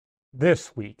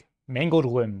This week, mangled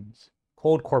limbs,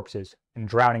 cold corpses, and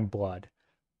drowning blood.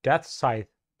 Death's scythe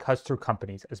cuts through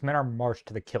companies as men are marched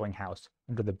to the killing house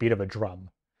under the beat of a drum.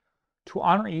 To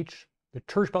honor each, the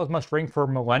church bells must ring for a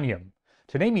millennium.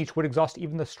 To name each would exhaust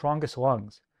even the strongest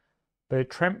lungs. But to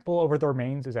trample over the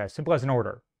remains is as simple as an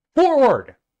order.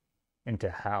 Forward! Into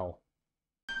hell.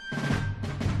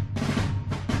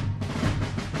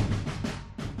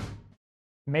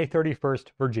 May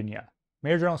 31st, Virginia.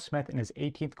 Major General Smith and his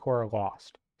 18th Corps are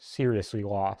lost. Seriously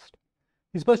lost.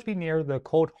 He's supposed to be near the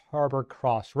Cold Harbor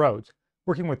Crossroads,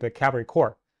 working with the Cavalry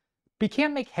Corps, but he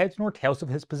can't make heads nor tails of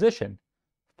his position.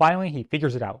 Finally, he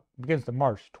figures it out and begins the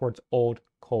march towards Old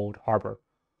Cold Harbor.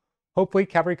 Hopefully,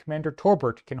 Cavalry Commander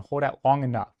Torbert can hold out long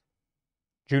enough.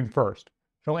 June 1st,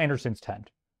 General Anderson's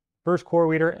tent. First Corps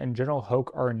leader and General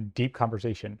Hoke are in deep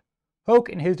conversation. Hoke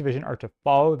and his division are to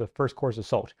follow the First Corps'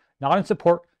 assault, not in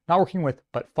support, not working with,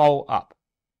 but follow up.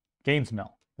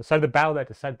 Gainesville, the site of the battle that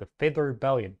decided the fate of the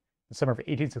rebellion in the summer of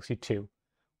 1862,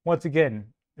 once again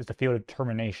is the field of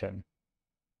determination.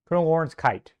 Colonel Lawrence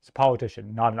Kite is a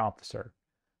politician, not an officer.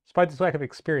 Despite his lack of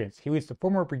experience, he leads the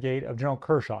former brigade of General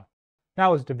Kershaw,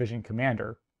 now his division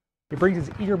commander. He brings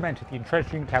his eager men to the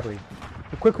entrenched Union cavalry,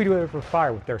 who quickly deliver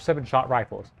fire with their 7-shot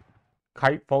rifles.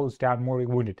 Kite falls down mortally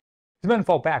wounded. His men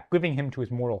fall back, leaving him to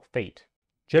his mortal fate.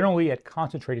 General Lee had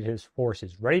concentrated his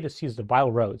forces, ready to seize the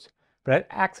vital roads, but had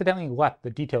accidentally left the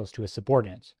details to his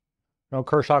subordinates. General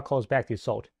Kershaw calls back the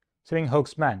assault, saving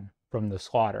Hoke's men from the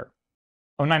slaughter.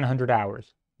 0900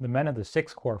 hours, the men of the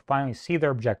 6th Corps finally see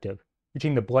their objective,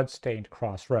 reaching the blood-stained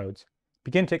crossroads,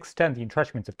 begin to extend the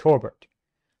entrenchments of Torbert.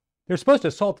 They're supposed to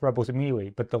assault the rebels immediately,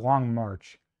 but the long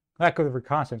march, lack of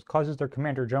reconnaissance, causes their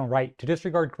commander, General Wright, to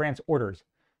disregard Grant's orders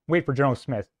and wait for General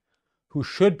Smith, who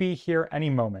should be here any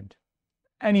moment.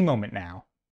 Any moment now.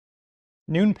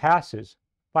 Noon passes.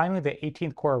 Finally, the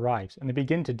 18th Corps arrives, and they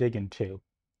begin to dig in too.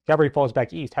 Cavalry falls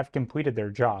back east, have completed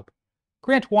their job.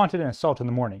 Grant wanted an assault in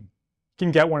the morning. He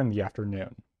can get one in the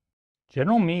afternoon.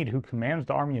 General Meade, who commands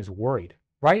the army, is worried.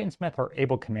 Wright and Smith are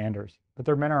able commanders, but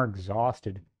their men are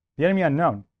exhausted. The enemy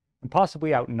unknown, and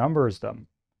possibly outnumbers them.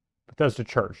 Bethesda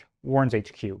Church, Warren's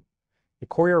HQ. A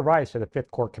courier arrives to the 5th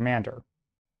Corps commander.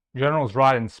 Generals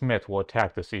Wright and Smith will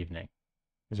attack this evening.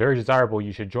 It is very desirable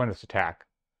you should join this attack,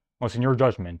 unless in your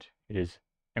judgment it is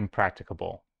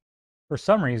impracticable. For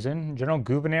some reason, General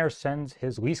Gouverneur sends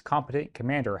his least competent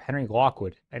commander, Henry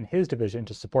Lockwood, and his division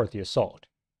to support the assault.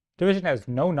 The division has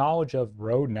no knowledge of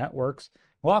road networks,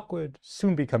 and Lockwood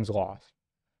soon becomes lost.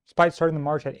 Despite starting the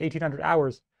march at 1800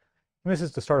 hours, he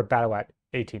misses the start of battle at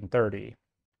 1830.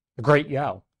 A great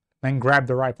yell. Men grab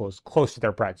their rifles close to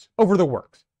their breasts. Over the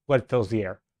works. Lead fills the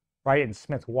air. Wright and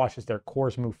Smith watch as their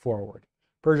corps move forward.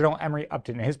 Brigadier General Emory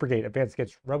Upton and his brigade advance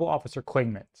against rebel officer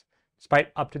Clingmans.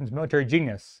 Despite Upton's military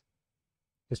genius,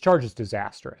 his charge is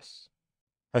disastrous.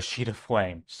 A sheet of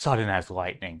flame, sudden as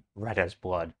lightning, red as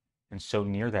blood, and so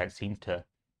near that it seems to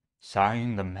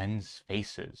sign the men's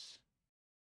faces.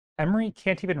 Emory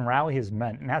can't even rally his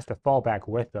men and has to fall back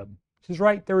with them. To his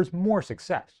right, there is more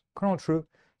success. Colonel Troup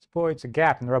exploits a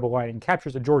gap in the rebel line and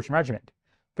captures a Georgian regiment,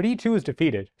 but he too is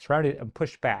defeated, surrounded, and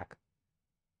pushed back,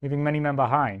 leaving many men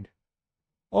behind.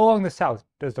 All along the south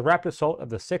does the rapid assault of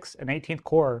the 6th and 18th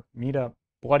Corps meet a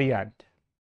bloody end.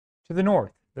 To the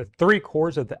north, the 3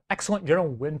 corps of the excellent General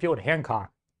Winfield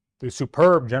Hancock, the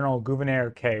superb General Gouverneur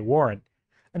K. Warren,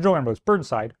 and General Ambrose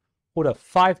Burnside hold a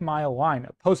 5-mile line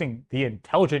opposing the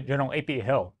intelligent General A.P.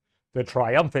 Hill, the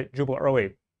triumphant Jubal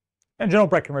Early, and General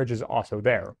Breckinridge is also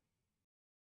there.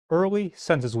 Early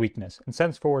senses weakness and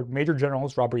sends forward Major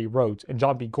Generals Robert.E.Lee Rhodes and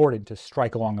John B. Gordon to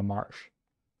strike along a march.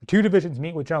 The 2 divisions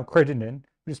meet with General Crittenden,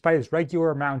 who, despite his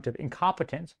regular amount of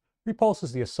incompetence,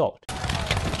 repulses the assault.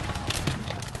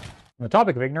 On the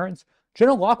topic of ignorance,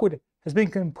 General Lockwood has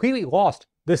been completely lost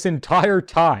this entire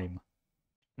time.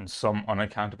 In some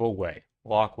unaccountable way,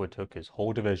 Lockwood took his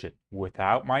whole division,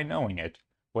 without my knowing it,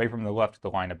 away from the left of the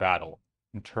line of battle,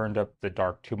 and turned up the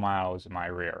dark 2 miles in my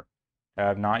rear. I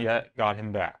have not yet got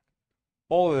him back.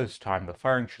 All this time the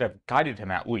firing should have guided him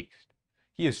at least.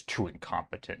 He is too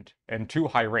incompetent, and too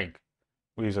high rank,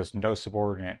 leaves us no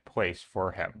subordinate place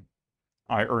for him.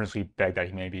 I earnestly beg that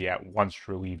he may be at once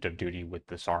relieved of duty with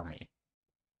this army.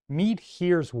 Meade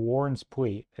hears Warren's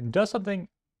plea and does something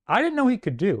I didn't know he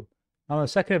could do. On the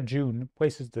 2nd of June,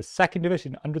 places the 2nd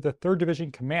Division under the 3rd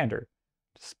Division commander,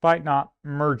 despite not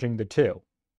merging the two.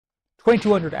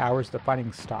 2200 hours, the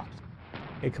fighting stops.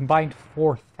 A combined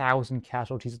 4,000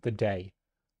 casualties of the day.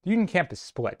 The Union camp is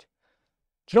split.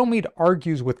 General Meade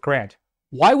argues with Grant.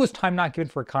 Why was time not given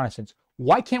for reconnaissance?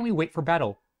 Why can't we wait for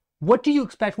battle? What do you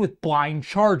expect with blind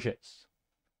charges?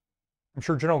 I'm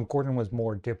sure General Gordon was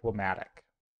more diplomatic.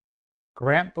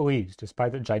 Grant believes,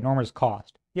 despite the ginormous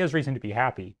cost, he has reason to be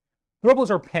happy. The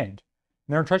rebels are pinned,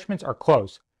 and their entrenchments are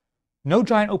close. No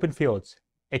giant open fields,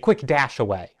 a quick dash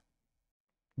away.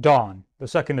 Dawn, the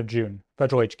 2nd of June,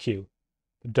 Federal HQ.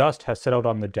 The dust has settled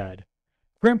on the dead.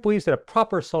 Grant believes that a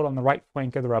proper assault on the right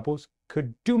flank of the rebels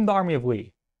could doom the army of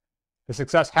Lee. If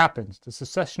success happens, the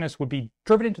secessionists would be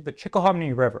driven into the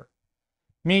Chickahominy River.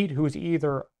 Meade, who is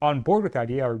either on board with the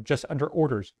idea or just under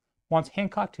orders, wants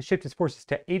Hancock to shift his forces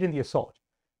to aid in the assault,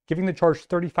 giving the charge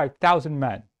 35,000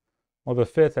 men, while the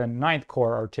 5th and 9th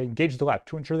Corps are to engage the left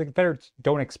to ensure the Confederates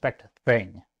don't expect a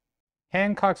thing.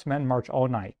 Hancock's men march all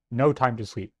night, no time to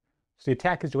sleep, so the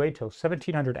attack is delayed till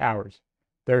 1700 hours.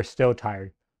 They're still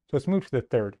tired, so it's moved to the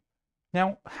 3rd.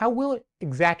 Now, how will it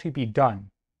exactly be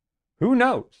done? Who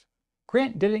knows?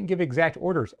 Grant didn't give exact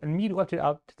orders, and Meade left it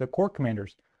up to the Corps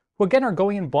commanders, who again are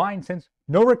going in blind since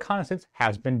no reconnaissance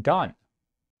has been done.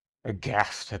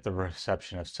 Aghast at the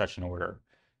reception of such an order,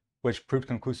 which proved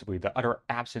conclusively the utter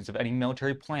absence of any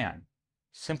military plan,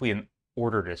 simply an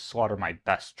order to slaughter my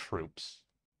best troops.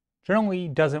 General Lee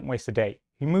doesn't waste a day.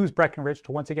 He moves Breckinridge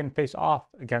to once again face off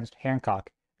against Hancock,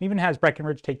 and even has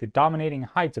Breckinridge take the dominating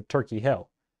heights of Turkey Hill.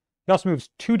 He also moves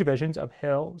 2 divisions of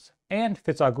Hill's and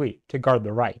Fitzhugh to guard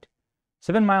the right.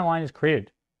 7-mile line is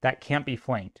created that can't be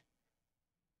flanked.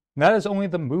 And that is only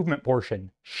the movement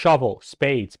portion. Shovel,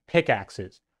 spades,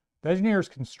 pickaxes. The engineers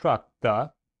construct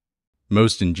the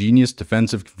most ingenious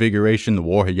defensive configuration the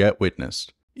war had yet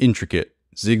witnessed. Intricate,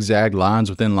 zigzag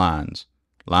lines within lines.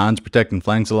 Lines protecting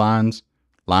flanks of lines.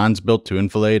 Lines built to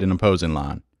enfilade an opposing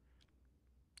line.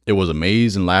 It was a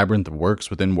maze and labyrinth of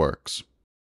works within works.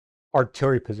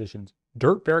 Artillery positions.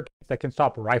 Dirt barricades that can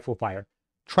stop rifle fire.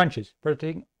 Trenches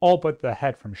protecting all but the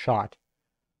head from shot.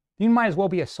 You might as well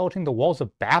be assaulting the walls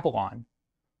of Babylon.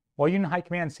 While Union High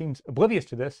Command seems oblivious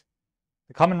to this,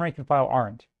 the common rank and file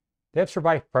aren't. They have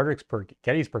survived Fredericksburg,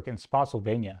 Gettysburg, and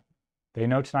Spotsylvania. They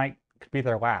know tonight could be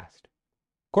their last.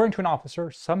 According to an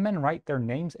officer, some men write their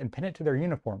names and pin it to their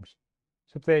uniforms,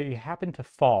 so if they happen to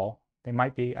fall, they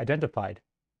might be identified.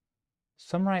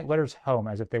 Some write letters home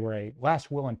as if they were a last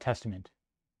will and testament.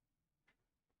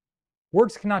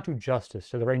 Words cannot do justice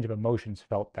to the range of emotions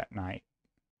felt that night.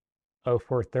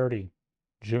 0430,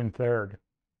 June 3rd.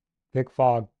 Thick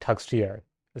fog tugs to the earth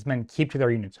as men keep to their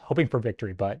units, hoping for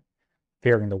victory, but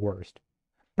fearing the worst.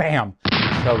 Bam!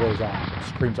 The shell goes off,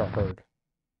 screams are heard.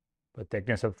 But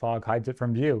thickness of fog hides it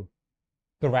from view.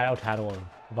 The rattle-tattle of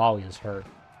volley is heard.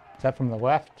 Is that from the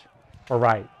left or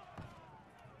right?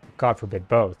 God forbid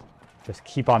both. Just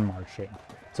keep on marching.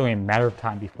 It's only a matter of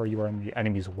time before you are in the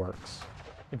enemy's works.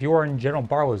 If you are in General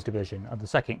Barlow's division of the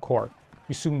 2nd Corps,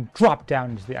 you soon drop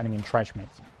down into the enemy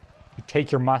entrenchments. You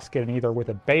take your musket and either with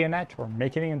a bayonet or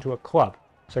make it into a club,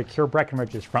 secure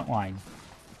Breckinridge's front line.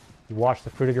 You watch the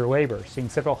fruit of your labor, seeing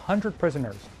several hundred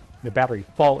prisoners in the battery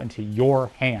fall into your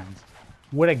hands.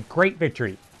 What a great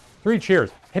victory! 3 cheers!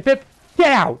 Hip hip!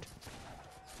 Get out!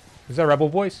 Is that a rebel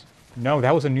voice? No,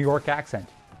 that was a New York accent.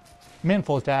 A man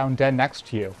falls down dead next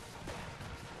to you.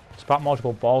 Spot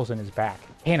multiple balls in his back.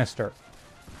 Canister.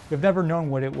 You've never known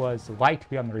what it was like to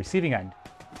be on the receiving end,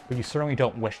 but you certainly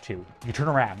don't wish to. You turn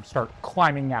around, start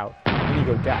climbing out, and you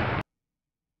go down.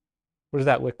 What is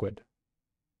that liquid?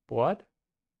 Blood?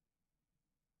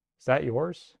 Is that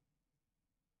yours?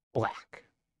 Black.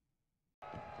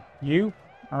 You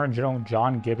are in General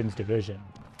John Gibbon's division.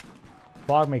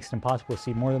 Fog makes it impossible to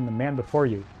see more than the man before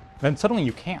you. Then suddenly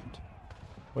you can't.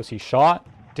 Was he shot?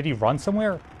 Did he run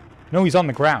somewhere? No, he's on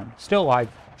the ground, still alive,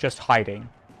 just hiding.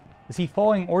 Is he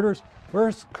following orders?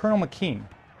 Where's Colonel McKean?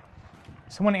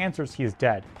 Someone answers he is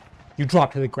dead. You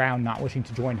drop to the ground, not wishing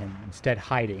to join him, instead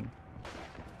hiding.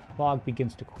 Fog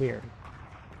begins to clear.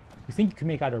 You think you can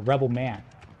make out a rebel man.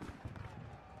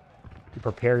 You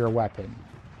prepare your weapon.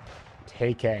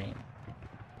 Take aim.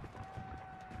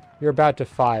 You're about to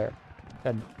fire.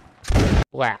 Then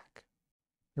black.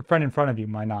 Your friend in front of you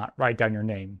might not write down your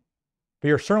name, but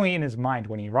you're certainly in his mind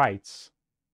when he writes.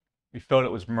 We felt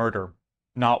it was murder,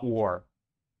 not war.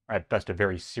 Or at best a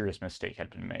very serious mistake had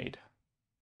been made.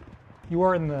 You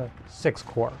are in the 6th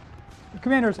Corps. Your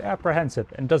commander is apprehensive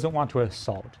and doesn't want to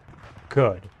assault.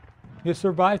 Good. You have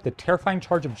survived the terrifying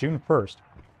charge of June 1st.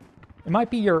 It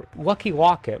might be your lucky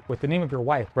locket with the name of your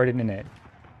wife written in it.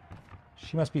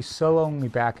 She must be so lonely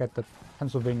back at the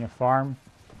Pennsylvania farm,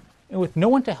 and with no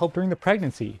one to help during the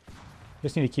pregnancy. You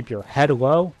just need to keep your head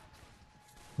low.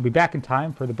 You'll be back in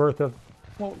time for the birth of,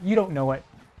 well, you don't know it,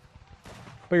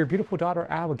 but your beautiful daughter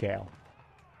Abigail.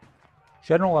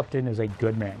 General Upton is a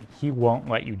good man. He won't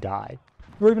let you die.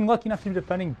 You were even lucky enough to be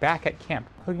defending back at camp,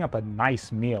 cooking up a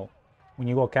nice meal. When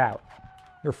you look out,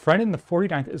 your friend in the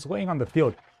 49th is laying on the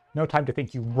field, No time to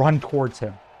think, you run towards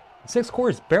him. The 6th Corps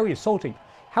is barely assaulting.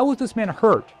 How is this man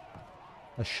hurt?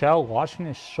 A shell lodged in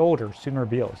his shoulder soon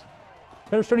reveals.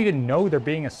 Players don't even know they're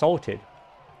being assaulted.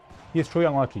 He is truly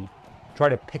unlucky. You try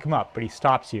to pick him up, but he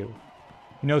stops you.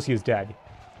 He knows he is dead.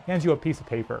 He hands you a piece of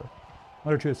paper, a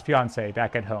letter to his fiancée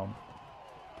back at home.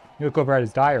 You look over at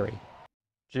his diary.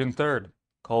 June 3rd,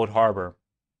 Cold Harbor.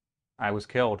 I was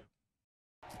killed.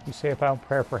 You say a final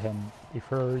prayer for him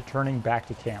before returning back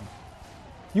to camp.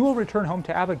 You will return home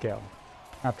to Abigail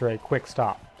after a quick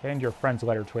stop to hand your friend's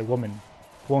letter to a woman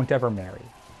who won't ever marry.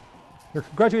 You're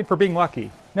congratulated for being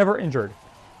lucky, never injured.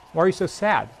 Why are you so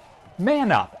sad?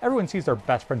 Man up! Everyone sees their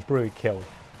best friends brutally killed.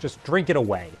 Just drink it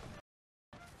away.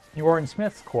 You are in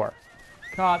Smith's Corps.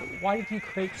 God, why did you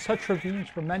create such ravines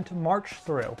for men to march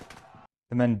through?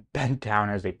 The men bent down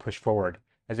as they pushed forward,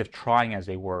 as if trying as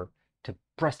they were to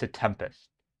breast a tempest.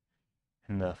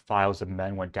 And the files of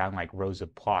men went down like rows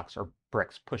of blocks or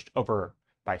bricks pushed over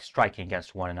by striking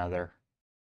against one another.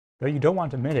 Though you don't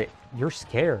want to admit it, you're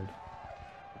scared.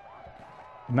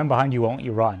 The men behind you won't let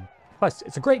you run. Plus,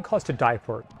 it's a great cause to die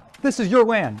for. This is your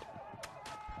land.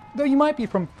 Though you might be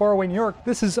from faraway New York,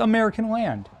 this is American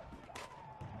land.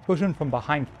 Explosion from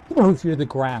behind throws you to the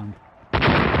ground.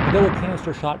 A double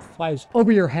canister shot flies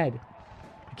over your head.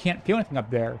 You can't feel anything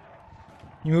up there.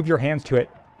 You move your hands to it.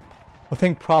 Well,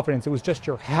 thank Providence, it was just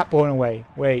your hat blown away.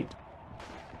 Wait.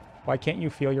 Why can't you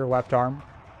feel your left arm?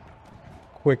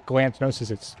 Quick glance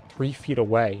notices it's 3 feet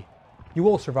away. You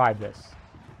will survive this.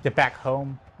 Get back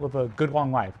home, live a good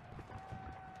long life.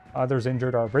 Others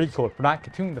injured are ridiculed for not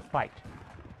continuing the fight.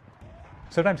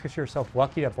 Sometimes consider yourself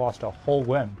lucky to have lost a whole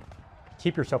limb.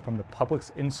 Keep yourself from the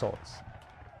public's insults.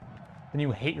 Then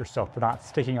you hate yourself for not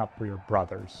sticking up for your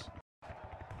brothers.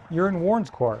 You're in Warren's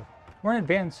Corps. We're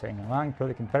advancing, allowing for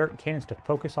the Confederate cannons to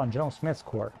focus on General Smith's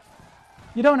Corps.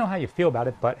 You don't know how you feel about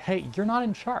it, but hey, you're not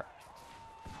in charge.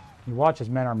 You watch as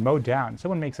men are mowed down.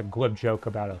 Someone makes a glib joke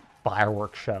about a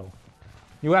fireworks show.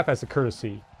 You laugh as a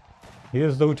courtesy. He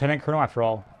is the lieutenant colonel after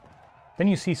all. Then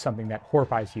you see something that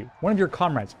horrifies you. One of your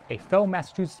comrades, a fellow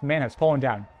Massachusetts man, has fallen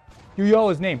down. You yell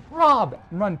his name, Rob,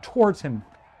 and run towards him,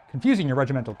 confusing your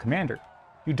regimental commander.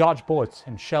 You dodge bullets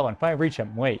and shell and finally reach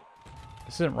him. Wait,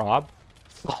 this isn't Rob.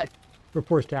 Thud.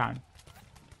 Reports down.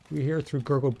 You hear through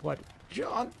gurgled blood,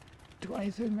 John,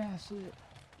 23rd Mass.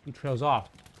 He trails off.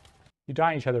 You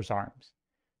die in each other's arms.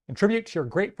 In tribute to your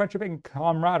great friendship and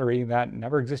camaraderie that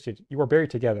never existed, you were buried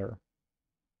together.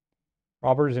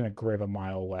 Robert is in a grave a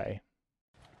mile away.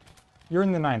 You're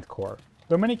in the 9th Corps.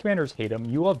 Though many commanders hate him,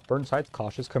 you love Burnside's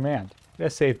cautious command. It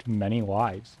has saved many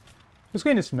lives. This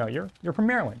land is familiar. You're from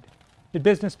Maryland. You did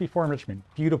business before in Richmond.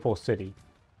 Beautiful city.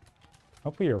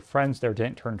 Hopefully your friends there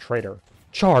didn't turn traitor.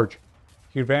 Charge!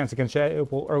 You advance against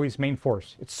General Early's main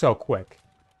force. It's so quick.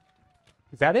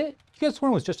 Is that it? You could have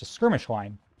sworn it was just a skirmish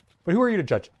line. But who are you to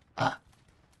judge?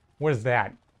 What is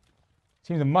that?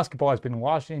 Seems a musket ball has been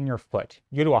lodged in your foot.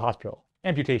 You go to a hospital.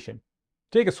 Amputation.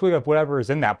 Take a swig of whatever is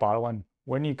in that bottle, and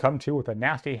when you come to with a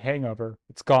nasty hangover,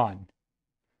 it's gone.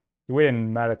 You wait in a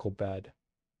medical bed.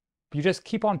 But you just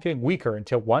keep on feeling weaker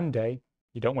until one day,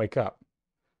 you don't wake up.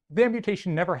 If the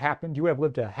amputation never happened, you would have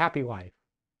lived a happy life.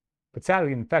 But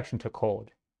sadly, the infection took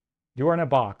hold. You are in a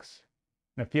box,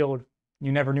 in a field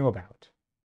you never knew about.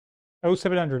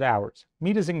 0700 hours.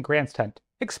 Meade is in Grant's tent.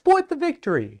 Exploit the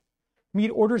victory!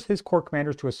 Meade orders his corps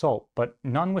commanders to assault, but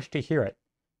none wish to hear it.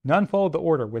 None followed the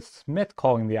order, with Smith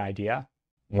calling the idea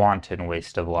Wanton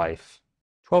waste of life.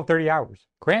 12:30 hours.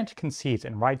 Grant concedes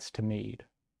and writes to Meade.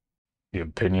 The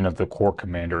opinion of the corps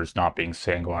commander is not being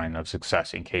sanguine of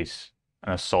success in case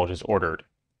an assault is ordered.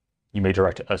 You may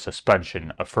direct a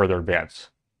suspension of further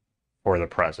advance for the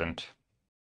present.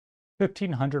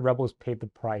 1,500 rebels paid the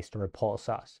price to repulse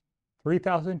us.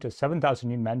 3,000 to 7,000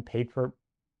 Union men paid for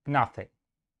nothing.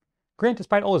 Grant,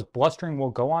 despite all his blustering, will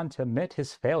go on to admit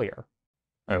his failure.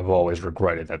 I have always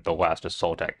regretted that the last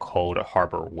assault at Cold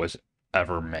Harbor was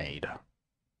ever made.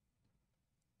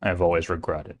 I have always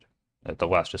regretted that the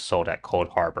last assault at Cold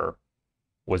Harbor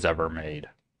was ever made.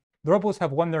 The rebels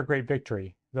have won their great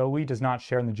victory, though Lee does not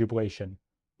share in the jubilation.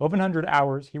 1100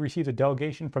 hours, he receives a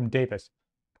delegation from Davis.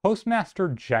 Postmaster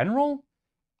General?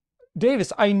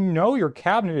 Davis, I know your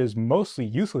cabinet is mostly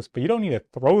useless, but you don't need to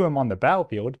throw them on the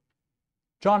battlefield.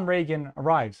 John Reagan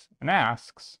arrives and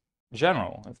asks,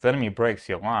 General, if the enemy breaks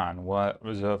your line, what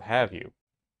reserve have you?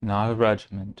 Not a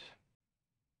regiment.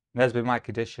 It has been my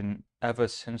condition ever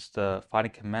since the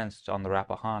fighting commenced on the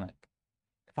Rappahannock.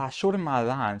 If I shorten my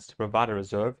lines to provide a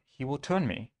reserve, he will turn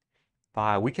me. If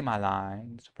I weaken my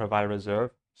lines to provide a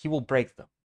reserve, he will break them.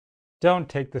 Don't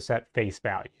take this at face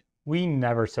value. We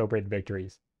never celebrate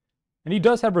victories. And he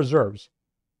does have reserves.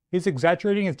 He's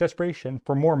exaggerating his desperation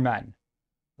for more men.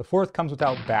 The 4th comes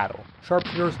without battle.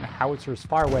 Sharpshooters and howitzers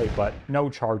fire away, but no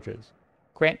charges.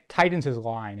 Grant tightens his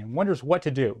line and wonders what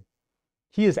to do.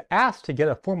 He is asked to get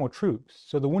a formal truce,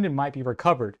 so the wounded might be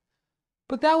recovered.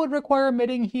 But that would require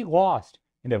admitting he lost,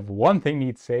 and if one thing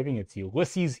needs saving, it's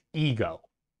Ulysses' ego.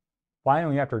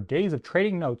 Finally, after days of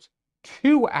trading notes,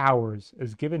 2 hours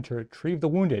is given to retrieve the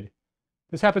wounded.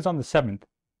 This happens on the 7th.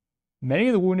 Many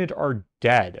of the wounded are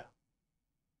dead.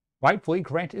 Rightfully,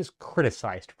 Grant is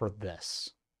criticized for this.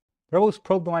 The rebels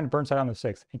probe the line of Burnside on the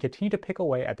 6th and continue to pick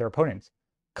away at their opponents,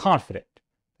 confident.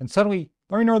 And suddenly,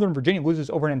 Larry Northern Virginia loses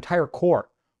over an entire corps.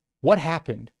 What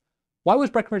happened? Why was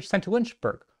Breckinridge sent to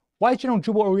Lynchburg? Why is General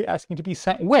Jubal Early asking to be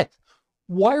sent with?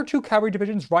 Why are 2 cavalry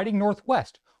divisions riding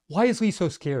northwest? Why is Lee so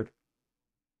scared?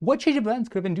 What change of events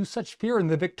could have induced such fear in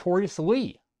the victorious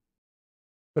Lee?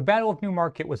 The Battle of New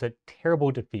Market was a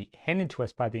terrible defeat handed to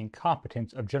us by the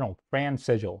incompetence of General Fran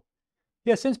Sigel. He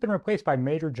has since been replaced by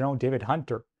Major General David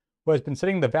Hunter, who has been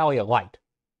setting the valley alight,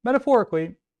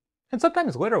 metaphorically, and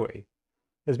sometimes literally.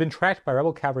 Has been tracked by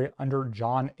rebel cavalry under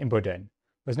John Imboden,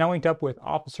 was now linked up with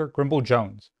Officer Grimble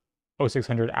Jones.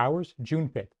 0600 hours, June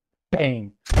 5th.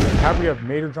 Bang! The cavalry of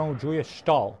Major General Julius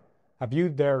Stahl have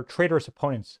viewed their traitorous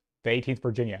opponents, the 18th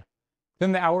Virginia.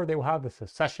 Within the hour, they will have the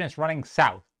secessionists running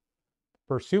south.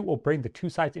 The pursuit will bring the two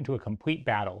sides into a complete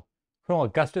battle. Colonel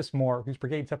Augustus Moore, whose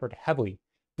brigade suffered heavily,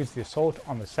 leads the assault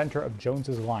on the center of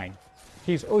Jones's line.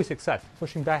 He has early success,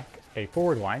 pushing back a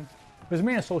forward line, but his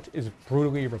main assault is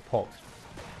brutally repulsed.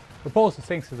 Repulsed is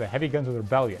thanks to the heavy guns of the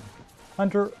rebellion.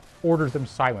 Hunter orders them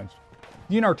silenced.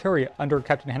 Union artillery under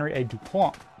Captain Henry A.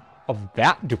 Dupont, of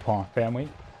that Dupont family,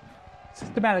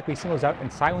 systematically singles out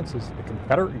and silences the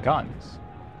Confederate guns.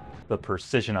 The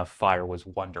precision of fire was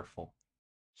wonderful.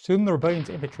 Soon the rebellion's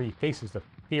infantry faces the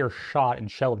fierce shot and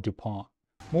shell of Dupont.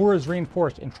 Moore is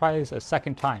reinforced and tries a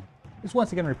second time. Is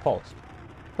once again repulsed.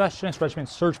 The Secessionist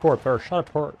regiments surge forward but are shot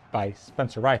apart by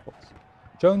Spencer rifles.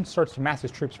 Jones starts to mass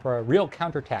his troops for a real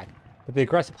counterattack, but the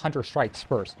aggressive Hunter strikes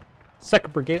first. The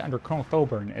 2nd Brigade under Colonel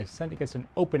Thoburn is sent against an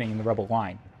opening in the rebel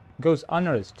line, and goes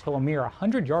unnoticed till a mere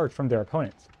 100 yards from their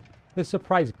opponents. This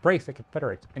surprise breaks the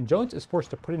Confederates, and Jones is forced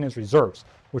to put in his reserves,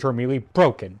 which are immediately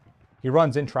broken. He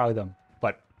runs in to rally them,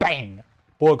 but bang!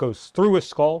 Bullet goes through his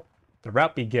skull. The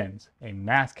rout begins. A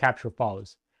mass capture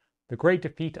follows. The great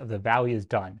defeat of the valley is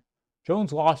done.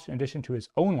 Jones lost, in addition to his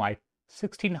own life,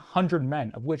 1,600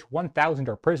 men, of which 1,000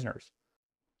 are prisoners.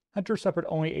 Hunter suffered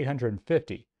only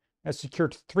 850, and has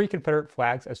secured 3 Confederate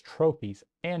flags as trophies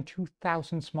and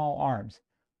 2,000 small arms.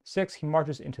 6, he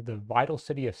marches into the vital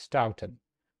city of Stoughton.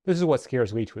 This is what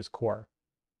scares Lee to his core.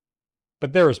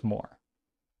 But there is more.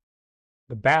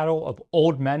 The battle of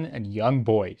old men and young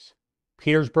boys.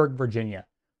 Petersburg, Virginia.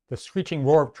 The screeching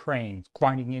roar of trains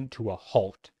grinding into a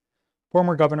halt.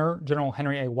 Former Governor General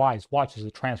Henry A. Wise watches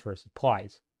the transfer of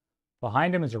supplies.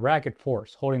 Behind him is a ragged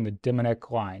force holding the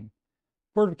Dimonic line.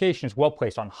 Fortification is well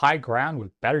placed on high ground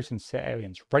with batteries and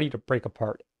salients ready to break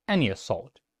apart any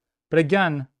assault. But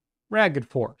again, ragged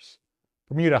force.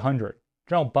 Bermuda 100.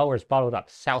 General Butler is bottled up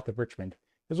south of Richmond.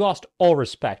 He has lost all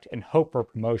respect and hope for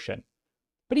promotion.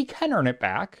 But he can earn it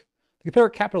back. The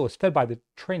Confederate capital is fed by the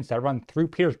trains that run through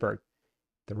Petersburg.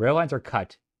 If the rail lines are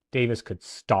cut, Davis could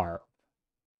starve.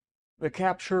 The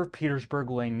capture of Petersburg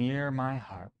lay near my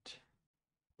heart.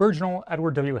 Brigadier General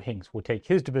Edward W. Hinks will take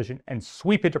his division and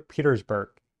sweep into Petersburg,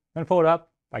 then followed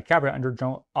up by cavalry under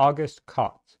General August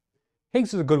Kautz.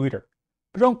 Hinks is a good leader,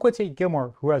 but General Quincy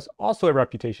Gilmore, who has also a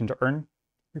reputation to earn,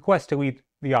 requests to lead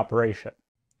the operation.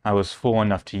 I was fool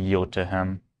enough to yield to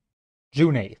him.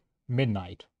 June 8th,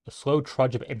 midnight. A slow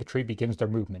trudge of infantry begins their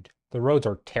movement. The roads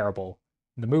are terrible,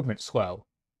 and the movement slow.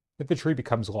 Infantry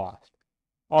becomes lost.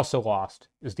 Also lost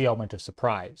is the element of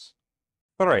surprise.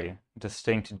 3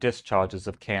 distinct discharges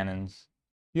of cannons.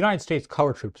 The United States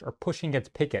color troops are pushing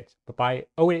against pickets, but by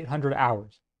 0800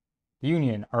 hours, the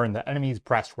Union are in the enemy's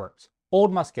breastworks.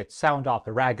 Old muskets sound off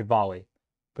a ragged volley,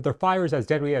 but their fire is as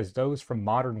deadly as those from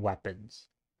modern weapons.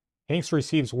 Hinks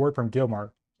receives word from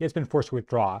Gilmore he has been forced to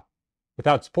withdraw.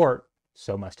 Without support,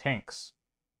 so must Hinks.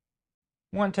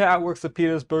 Went to outworks of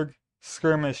Petersburg,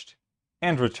 skirmished,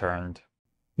 and returned.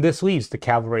 This leaves the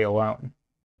cavalry alone.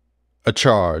 A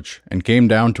charge, and came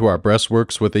down to our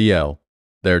breastworks with a yell,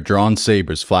 their drawn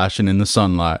sabers flashing in the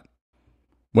sunlight.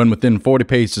 When within 40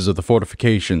 paces of the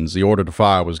fortifications, the order to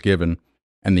fire was given,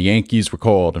 and the Yankees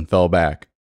recoiled and fell back.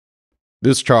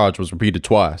 This charge was repeated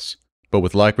twice, but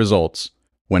with like results,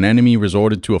 when enemy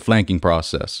resorted to a flanking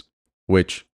process,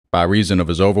 which, by reason of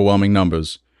his overwhelming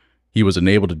numbers, he was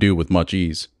enabled to do with much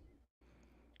ease.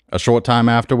 A short time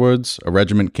afterwards, a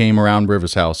regiment came around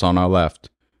Rivers House on our left,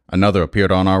 another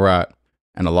appeared on our right,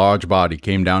 and a large body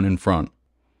came down in front.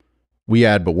 We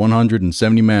had but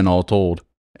 170 men all told,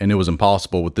 and it was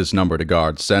impossible with this number to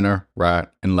guard center, right,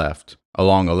 and left,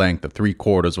 along a length of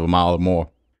 3/4 of a mile or more.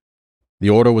 The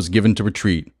order was given to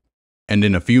retreat, and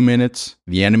in a few minutes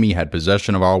the enemy had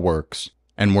possession of our works,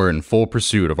 and were in full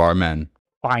pursuit of our men.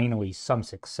 Finally, some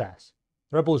success.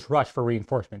 The rebels rush for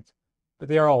reinforcements, but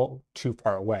they are all too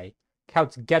far away.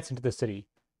 Couts gets into the city,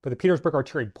 but the Petersburg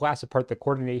artillery blasts apart the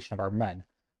coordination of our men,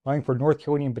 allowing for North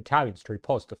Carolinian battalions to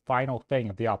repulse the final thing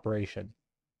of the operation.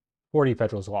 40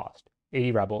 Federals lost,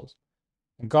 80 rebels,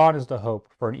 and gone is the hope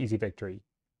for an easy victory,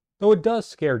 though it does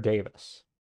scare Davis.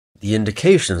 The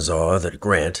indications are that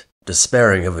Grant,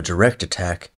 despairing of a direct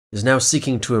attack, is now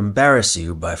seeking to embarrass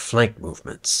you by flank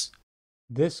movements.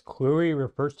 This clearly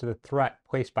refers to the threat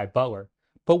placed by Butler,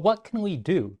 but what can Lee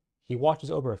do? He watches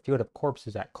over a field of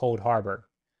corpses at Cold Harbor,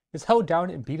 is held down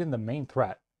and beaten the main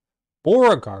threat.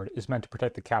 Beauregard is meant to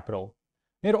protect the capital.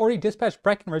 They had already dispatched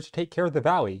Breckinridge to take care of the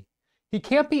valley. He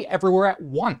can't be everywhere at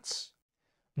once.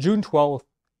 June 12th,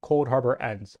 Cold Harbor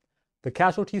ends. The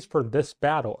casualties for this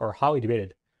battle are highly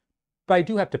debated, but I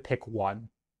do have to pick one.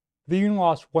 The Union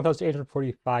lost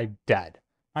 1,845 dead,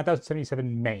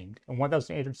 9,077 maimed, and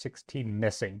 1,816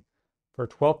 missing, for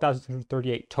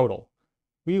 12,738 total.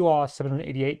 We lost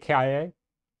 788 KIA,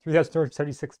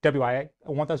 3,376 WIA,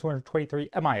 and 1,123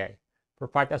 MIA, for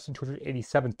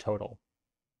 5,287 total.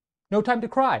 No time to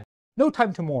cry, no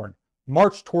time to mourn.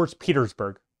 March towards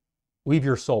Petersburg. Leave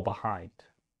your soul behind.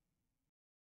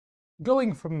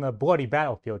 Going from the bloody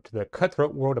battlefield to the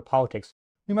cutthroat world of politics,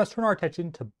 we must turn our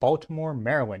attention to Baltimore,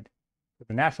 Maryland, for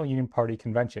the National Union Party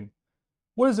convention.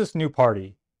 What is this new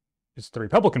party? It's the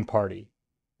Republican Party.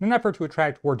 In an effort to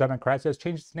attract more Democrats, it has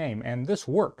changed its name, and this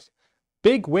works.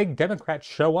 Big wig Democrats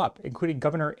show up, including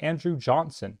Governor Andrew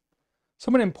Johnson.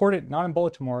 Someone important not in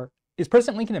Baltimore is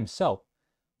President Lincoln himself,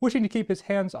 wishing to keep his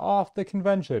hands off the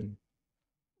convention,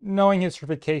 knowing his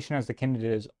certification as the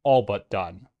candidate is all but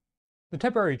done. The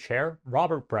temporary chair,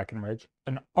 Robert Breckinridge,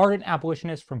 an ardent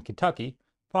abolitionist from Kentucky,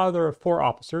 father of 4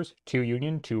 officers, 2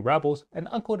 Union, 2 rebels, and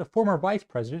uncle to former Vice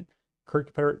President,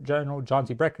 Confederate General John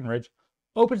C. Breckinridge,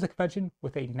 opens the convention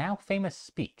with a now famous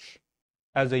speech.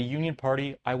 As a Union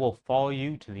party, I will follow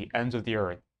you to the ends of the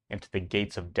earth and to the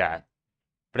gates of death.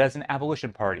 But as an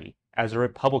abolition party, as a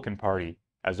Republican party,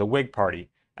 as a Whig party,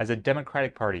 as a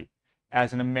Democratic party,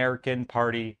 as an American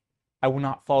party, I will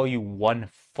not follow you 1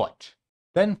 foot.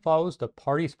 Then follows the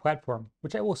party's platform,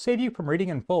 which I will save you from reading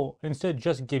in full and instead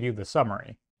just give you the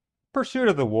summary. Pursuit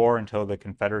of the war until the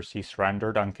Confederacy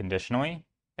surrendered unconditionally,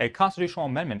 a constitutional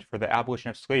amendment for the abolition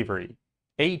of slavery,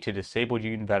 aid to disabled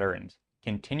Union veterans,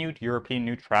 continued European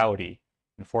neutrality,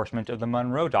 enforcement of the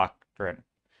Monroe Doctrine,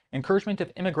 encouragement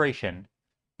of immigration,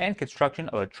 and construction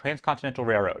of a transcontinental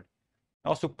railroad. It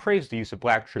also praised the use of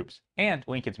black troops and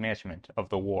Lincoln's management of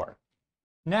the war.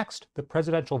 Next, the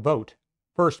presidential vote.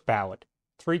 First ballot.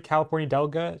 3 California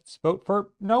delegates vote for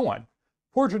no one.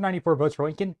 494 votes for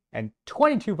Lincoln and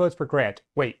 22 votes for Grant.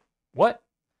 Wait, what?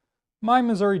 My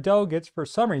Missouri delegates, for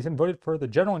some reason, voted for the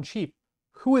general-in-chief,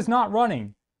 who is not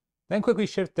running. Then quickly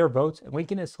shift their votes, and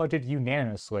Lincoln is selected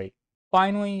unanimously.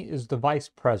 Finally is the vice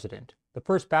president. The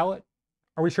first ballot.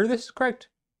 Are we sure this is correct?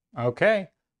 Okay.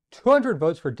 200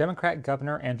 votes for Democrat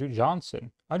Governor Andrew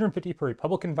Johnson, 150 for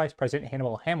Republican Vice President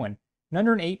Hannibal Hamlin, and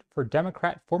 108 for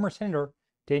Democrat former Senator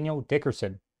Daniel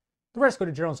Dickerson. The rest go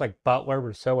to generals like Butler,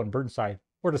 Rousseau, and Burnside,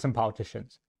 or to some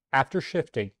politicians. After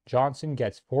shifting, Johnson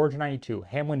gets 492,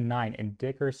 Hamlin 9, and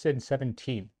Dickerson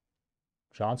 17.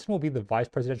 Johnson will be the vice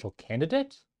presidential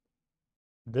candidate?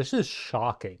 This is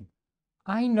shocking.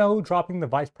 I know dropping the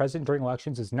vice president during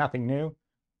elections is nothing new,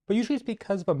 but usually it's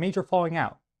because of a major falling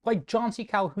out, like John C.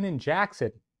 Calhoun and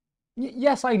Jackson.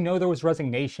 Yes, I know there was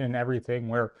resignation and everything,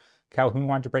 where Calhoun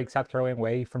wanted to break South Carolina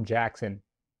away from Jackson.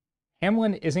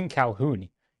 Hamlin isn't Calhoun.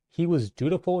 He was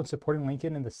dutiful in supporting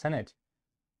Lincoln in the Senate.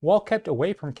 While kept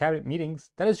away from cabinet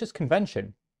meetings, that is just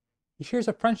convention. He shares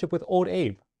a friendship with old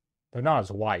Abe, though not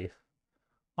his wife.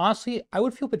 Honestly, I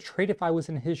would feel betrayed if I was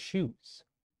in his shoes.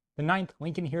 The 9th,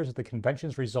 Lincoln hears of the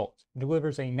convention's results and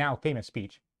delivers a now famous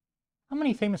speech. How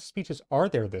many famous speeches are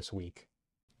there this week?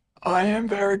 I am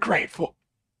very grateful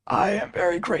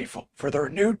for the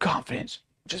renewed confidence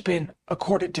which has been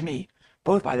accorded to me,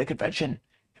 both by the convention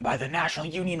and by the National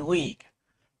Union League.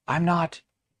 I'm not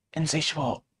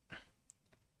insatiable.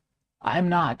 I'm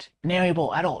not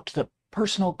inalienable at all to the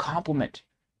personal compliment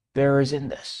there is in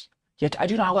this. Yet I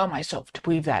do not allow myself to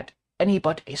believe that any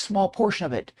but a small portion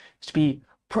of it is to be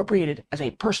appropriated as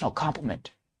a personal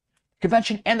compliment. The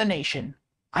convention and the nation,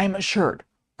 I am assured,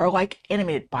 are alike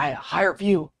animated by a higher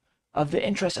view of the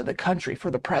interests of the country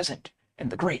for the present and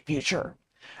the great future.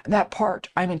 and that part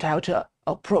I am entitled to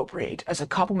appropriate as a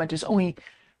compliment is only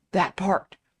that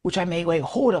part which I may lay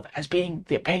hold of as being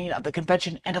the opinion of the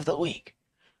convention and of the league,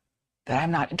 that I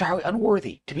am not entirely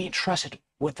unworthy to be entrusted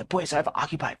with the place I have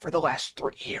occupied for the last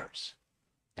 3 years.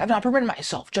 I have not permitted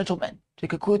myself, gentlemen, to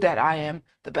conclude that I am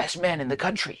the best man in the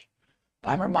country, but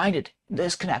I am reminded in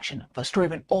this connection of a story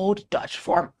of an old Dutch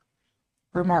farmer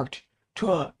who remarked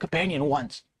to a companion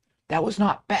once that it was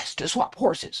not best to swap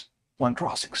horses when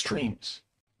crossing streams.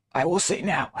 I will say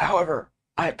now, however,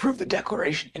 I approve the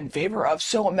declaration in favor of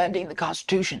so amending the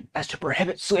Constitution as to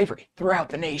prohibit slavery throughout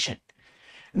the nation,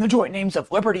 in the joint names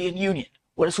of liberty and union,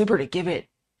 what is liberty to give it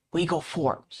legal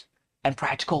forms and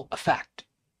practical effect.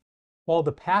 While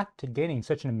the path to gaining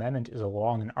such an amendment is a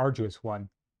long and arduous one,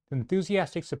 the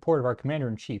enthusiastic support of our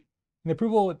Commander-in-Chief and the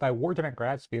approval by War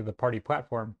Democrats via the party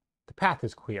platform, the path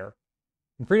is clear,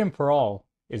 and freedom for all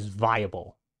is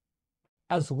viable.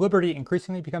 As liberty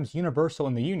increasingly becomes universal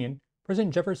in the Union,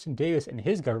 President Jefferson Davis and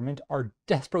his government are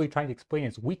desperately trying to explain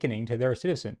its weakening to their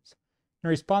citizens, in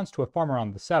response to a farmer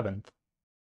on the 7th.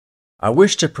 I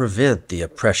wish to prevent the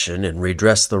oppression and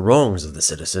redress the wrongs of the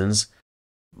citizens,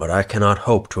 but I cannot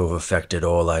hope to have effected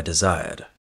all I desired.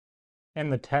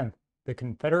 And the 10th, the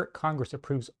Confederate Congress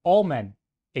approves all men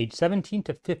aged 17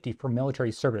 to 50 for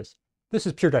military service. This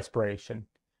is pure desperation.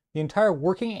 The entire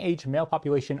working-age male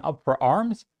population up for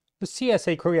arms? The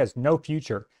CSA clearly has no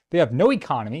future. They have no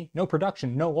economy, no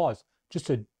production, no laws, just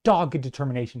a dogged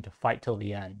determination to fight till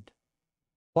the end.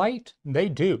 Fight? They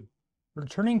do.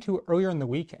 Returning to earlier in the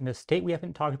week and a state we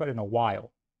haven't talked about in a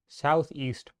while,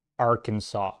 southeast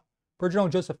Arkansas. General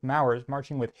Joseph Mower is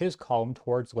marching with his column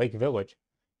towards Lake Village.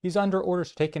 He's under orders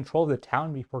to take control of the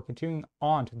town before continuing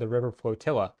on to the river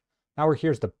flotilla. Mower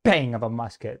hears the bang of a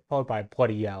musket, followed by a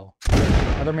bloody yell.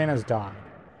 Another man has died.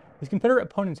 His Confederate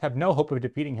opponents have no hope of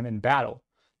defeating him in battle,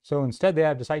 so instead they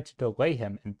have decided to delay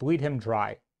him and bleed him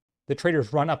dry. The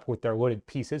traitors run up with their loaded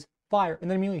pieces, fire, and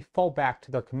then immediately fall back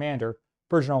to their commander,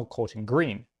 General Colton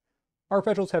Green. Our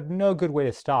Federals have no good way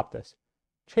to stop this.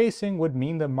 Chasing would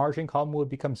mean the marching column would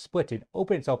become split and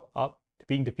open itself up to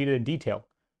being defeated in detail,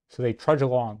 so they trudge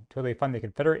along till they find the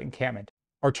Confederate encampment.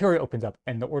 Artillery opens up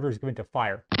and the order is given to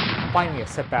fire. Finally, a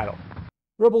set battle.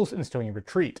 Rebels instantly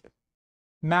retreat.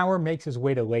 Mower makes his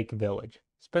way to Lake Village,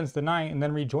 spends the night, and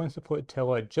then rejoins the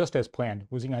flotilla just as planned,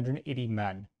 losing 180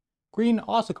 men. Green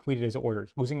also completed his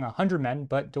orders, losing 100 men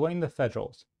but delaying the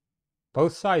Federals.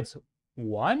 Both sides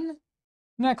won?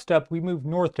 Next up, we move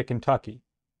north to Kentucky.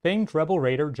 Famed rebel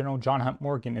raider General John Hunt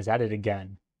Morgan is at it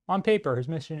again. On paper, his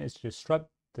mission is to disrupt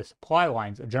the supply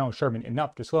lines of General Sherman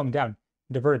enough to slow him down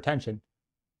and divert attention.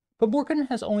 But Morgan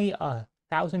has only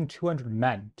 1,200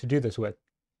 men to do this with,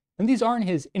 and these aren't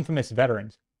his infamous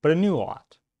veterans, but a new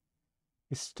lot.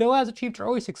 He still has achieved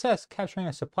early success capturing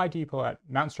a supply depot at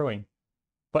Mount Sterling,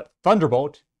 but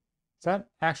Thunderbolt, is that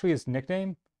actually his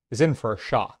nickname, is in for a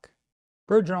shock.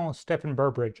 Brigadier General Stephen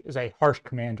Burbridge is a harsh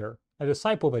commander, a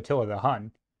disciple of Attila the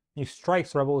Hun. He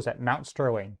strikes rebels at Mount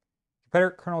Sterling.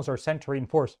 Confederate colonels are sent to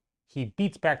reinforce. He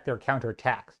beats back their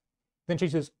counterattacks, then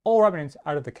chases all remnants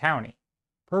out of the county.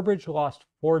 Burbridge lost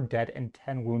 4 dead and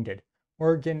 10 wounded.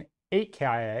 Morgan 8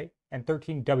 KIA and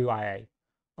 13 WIA.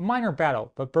 A minor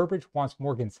battle, but Burbridge wants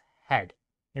Morgan's head.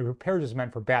 He prepares his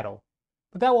men for battle.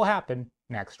 But that will happen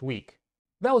next week.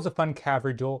 That was a fun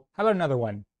cavalry duel. How about another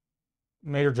one?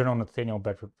 Major General Nathaniel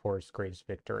Bedford Forrest Gray's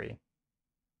victory.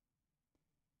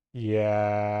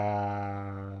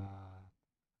 Yeah.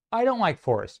 I don't like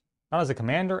Forrest, not as a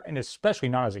commander and especially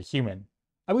not as a human.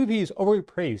 I believe he is overly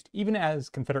praised even as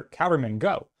Confederate cavalrymen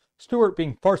go, Stuart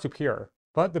being far superior,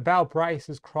 but the Battle of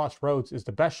Bryce's Crossroads is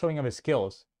the best showing of his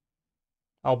skills.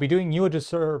 I'll be doing you a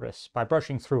disservice by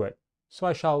brushing through it, so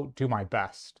I shall do my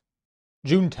best.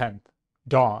 June 10th,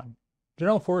 dawn.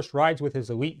 General Forrest rides with his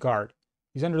elite guard.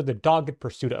 He's under the dogged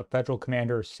pursuit of Federal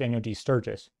Commander Samuel D.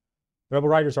 Sturgis. The rebel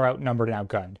riders are outnumbered and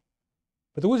outgunned.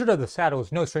 But the Wizard of the Saddle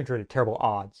is no stranger to terrible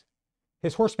odds.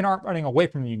 His horsemen aren't running away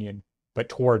from the Union, but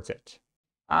towards it.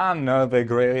 I know they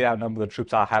greatly outnumber the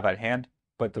troops I have at hand,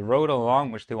 but the road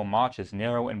along which they will march is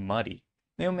narrow and muddy.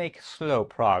 They will make slow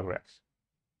progress.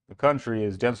 The country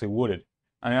is densely wooded,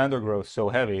 and the undergrowth so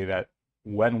heavy that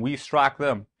when we strike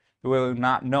them, they will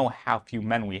not know how few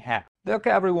men we have. Their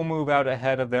cavalry will move out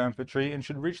ahead of their infantry and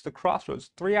should reach the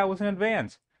crossroads 3 hours in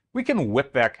advance. We can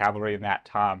whip their cavalry in that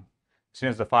time. As soon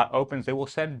as the fight opens, they will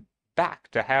send back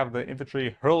to have the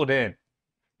infantry hurled in.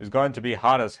 It's going to be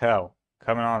hot as hell,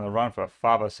 coming on the run for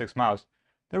 5 or 6 miles.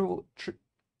 The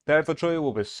infantry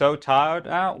will be so tired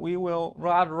out, we will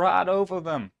ride right over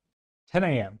them. 10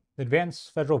 a.m. The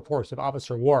advanced Federal force of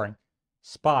Officer Warren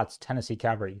spots Tennessee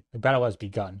cavalry. The battle has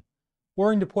begun.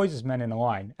 Waring deploys his men in a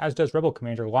line, as does Rebel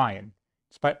Commander Lyon.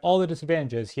 Despite all the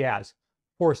disadvantages he has,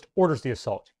 Forrest orders the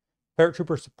assault. Confederate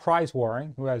troopers surprise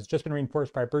Waring, who has just been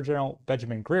reinforced by Brigadier General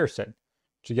Benjamin Grierson.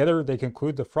 Together, they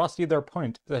conclude the ferocity of their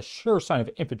opponent is a sure sign of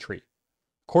infantry.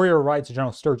 A courier rides to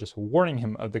General Sturgis, warning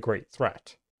him of the great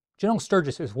threat. General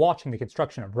Sturgis is watching the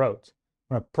construction of roads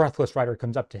when a breathless rider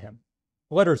comes up to him.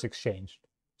 Letters exchanged.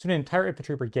 Soon an entire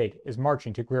infantry brigade is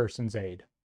marching to Grierson's aid.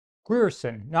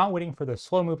 Grierson, not waiting for the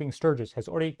slow-moving Sturgis, has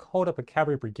already called up a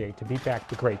cavalry brigade to beat back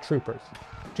the great troopers.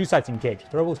 Two sides engage.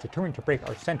 The rebels, determined to break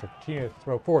our center, continue to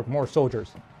throw forward more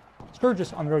soldiers.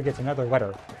 Sturgis on the road gets another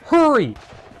letter. Hurry!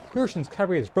 Grierson's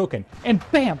cavalry is broken, and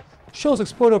bam! Shells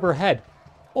explode overhead.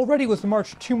 Already was the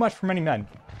march too much for many men,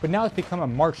 but now it's become a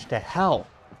march to hell.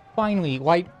 Finally,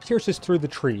 light pierces through the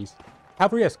trees.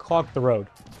 Cavalry has clogged the road,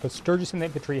 but Sturgis and the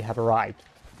infantry have arrived.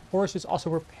 Forrest is also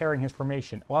preparing his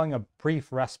formation, allowing a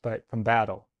brief respite from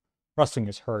battle. Rustling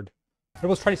is heard.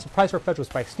 Rebels try to surprise our Federals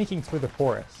by sneaking through the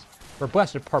forest. We're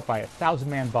blasted apart by a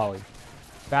 1,000-man volley.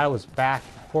 Battle is back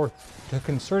and forth. The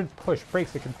concerted push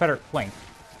breaks the Confederate flank.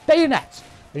 Bayonets!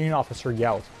 The Union officer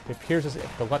yells. It appears as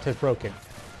if the left has broken.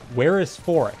 Where is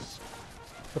Forrest?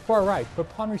 The far right, but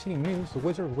upon receiving news, the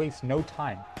wizard wastes no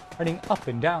time, running up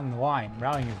and down the line,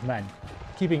 rallying his men,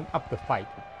 keeping up the fight.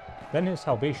 Then his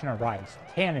salvation arrives.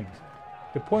 Cannons,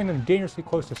 deploying them dangerously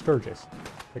close to Sturgis.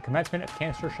 The commencement of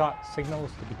canister shot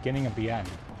signals the beginning of the end.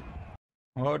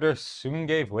 Order soon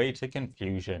gave way to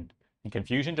confusion, and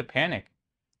confusion to panic.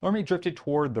 The army drifted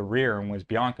toward the rear and was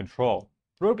beyond control.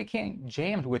 The road became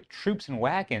jammed with troops and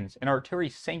wagons, and artillery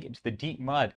sank into the deep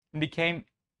mud and became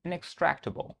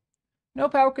inextractable. No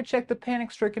power could check the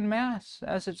panic-stricken mass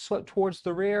as it swept towards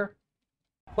the rear.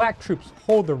 Black troops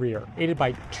hold the rear, aided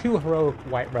by two heroic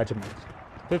white regiments.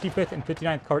 55th and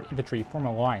 59th Colored Infantry form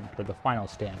a line for the final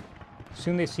stand.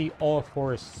 Soon they see all of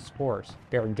Forrest's force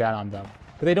bearing down on them,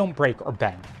 but they don't break or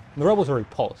bend, and the rebels are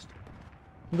repulsed.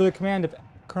 Under the command of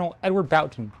Colonel Edward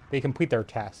Boughton, they complete their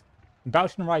task, and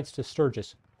Boughton rides to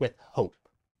Sturgis with hope.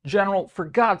 General, for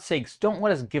God's sakes, don't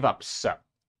let us give up so.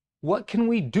 What can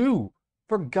we do?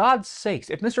 For God's sakes,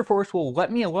 if Mr. Forrest will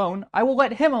let me alone, I will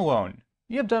let him alone.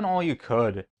 You have done all you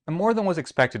could, and more than was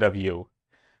expected of you.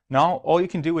 Now all you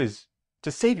can do is to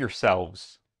save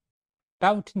yourselves.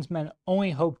 Boughton's men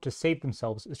only hope to save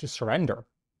themselves is to surrender.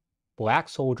 Black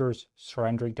soldiers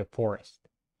surrendering to Forrest.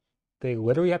 They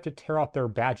literally have to tear off their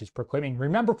badges proclaiming,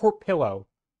 "Remember Fort Pillow,"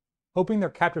 hoping their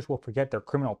captors will forget their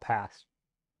criminal past.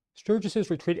 Sturgis's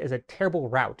retreat is a terrible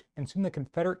rout, and soon the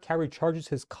Confederate cavalry charges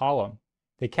his column.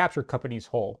 They capture Company's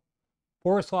Hole.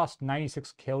 Forrest lost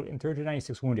 96 killed and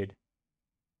 396 wounded.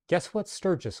 Guess what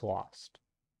Sturgis lost?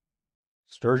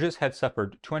 Sturgis had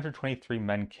suffered 223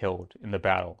 men killed in the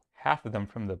battle, half of them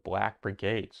from the Black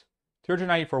Brigades,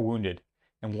 394 wounded,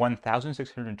 and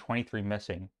 1,623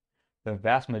 missing, the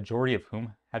vast majority of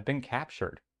whom had been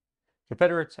captured.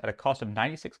 Confederates, at a cost of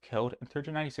 96 killed and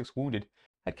 396 wounded,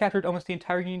 had captured almost the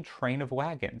entire Union train of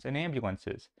wagons and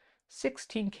ambulances,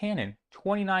 16 cannon,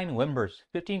 29 limbers,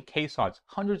 15 caissons,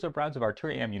 hundreds of rounds of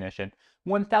artillery ammunition,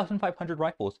 1,500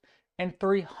 rifles, and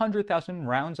 300,000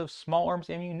 rounds of small arms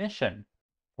ammunition.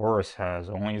 Forrest has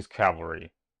only his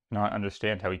cavalry. I not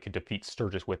understand how he could defeat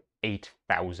Sturgis with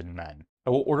 8,000 men. I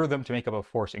will order them to make up a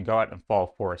force and go out and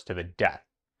follow Forrest to the death.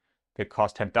 If it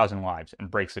costs 10,000 lives and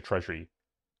breaks the treasury,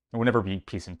 there will never be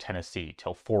peace in Tennessee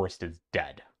till Forrest is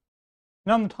dead.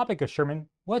 And on the topic of Sherman,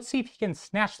 let's see if he can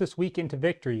snatch this week into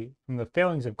victory from the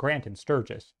failings of Grant and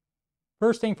Sturgis.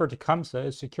 First thing for Tecumseh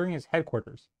is securing his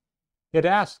headquarters. He had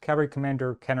asked Cavalry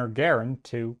Commander Kenner Guerin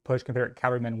to push Confederate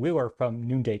cavalryman Wheeler from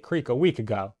Noonday Creek a week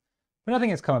ago, but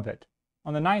nothing has come of it.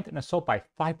 On the 9th, an assault by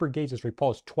 5 brigades is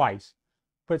repulsed twice,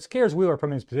 but it scares Wheeler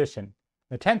from his position.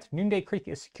 The 10th, Noonday Creek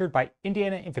is secured by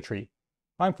Indiana infantry,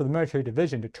 allowing for the military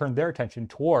division to turn their attention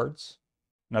towards...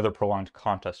 Another prolonged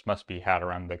contest must be had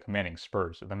around the commanding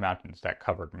spurs of the mountains that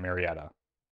covered Marietta.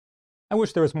 I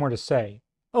wish there was more to say.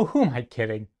 Oh, who am I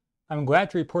kidding? I'm glad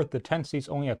to report the 10th sees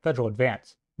only a federal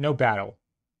advance, no battle.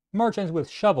 The march ends with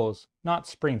shovels, not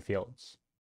Springfields.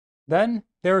 Then,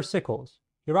 there are Sickles.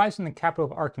 He arrives in the capital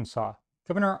of Arkansas.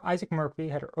 Governor Isaac Murphy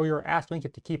had earlier asked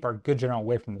Lincoln to keep our good general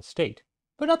away from the state.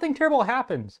 But nothing terrible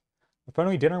happens. A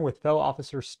friendly dinner with fellow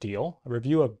officer Steele, a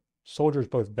review of soldiers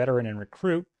both veteran and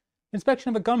recruit, inspection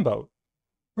of a gunboat.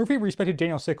 Murphy respected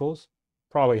Daniel Sickles,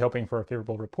 probably hoping for a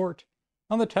favorable report.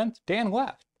 On the 10th, Dan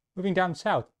left, moving down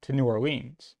south to New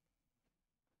Orleans.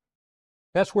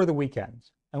 That's where the week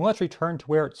ends, and let's return to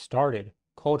where it started,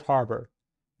 Cold Harbor.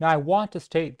 Now I want to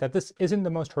state that this isn't the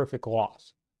most horrific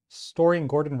loss. Historian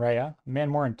Gordon Rea, a man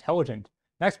more intelligent,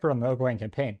 an expert on the overland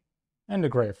campaign, and a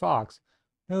Gray Fox,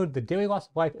 noted the daily loss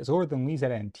of life is lower than Lee's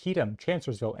at Antietam,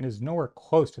 Chancellorsville, and is nowhere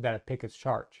close to that of Pickett's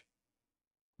charge.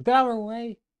 With that out of our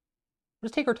way,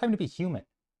 let's take our time to be human.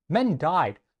 Men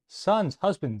died. Sons,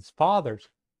 husbands, fathers.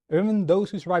 Even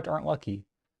those who survived aren't lucky.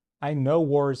 I know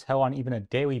war is hell on even a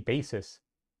daily basis,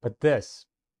 but this,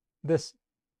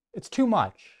 it's too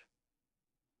much.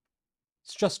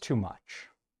 It's just too much.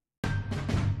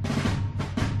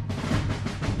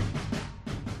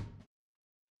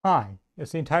 Hi,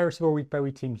 it's the entire Civil Week by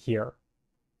Week team here.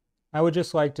 I would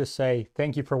just like to say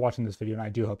thank you for watching this video, and I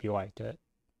do hope you liked it.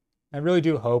 I really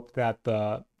do hope that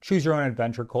the Choose Your Own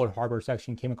Adventure Cold Harbor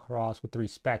section came across with the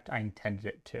respect I intended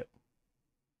it to.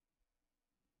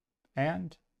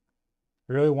 And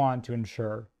I really want to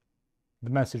ensure the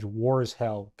message war is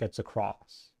hell gets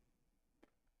across.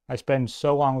 I spend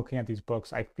so long looking at these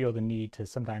books, I feel the need to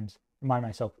sometimes remind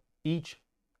myself each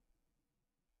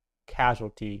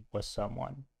casualty was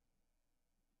someone.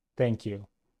 Thank you.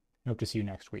 I hope to see you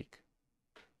next week.